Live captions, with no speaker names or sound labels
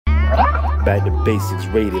Back to basics,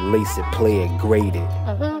 rated, lace it, play it, graded.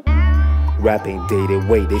 Rap ain't dated,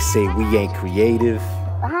 wait, they say we ain't creative.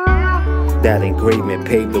 That engraving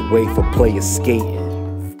paved the way for players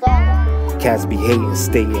skating. Cats be hating,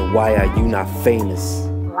 stating, why are you not famous?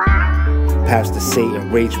 Pastor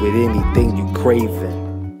Satan rage with anything you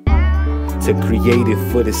craving. To create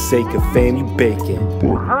it for the sake of fame, you baking.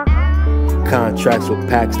 Contracts with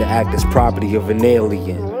packs to act as property of an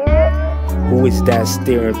alien. Who is that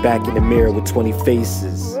staring back in the mirror with 20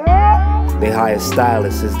 faces? They hire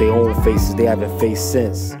stylists as their own faces they haven't faced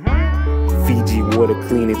since. Fiji water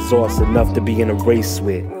clean exhaust enough to be in a race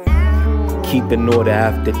with. Keep in order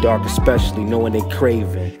after dark, especially knowing they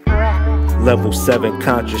craving. Level 7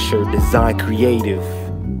 Contra shirt, design creative.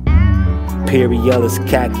 Perry Ellis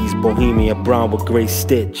khakis, Bohemian brown with gray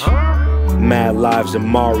stitch. Mad Lives of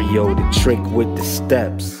Mario, the trick with the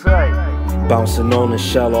steps. Bouncing on the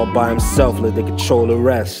shell all by himself, let the controller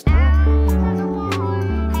rest.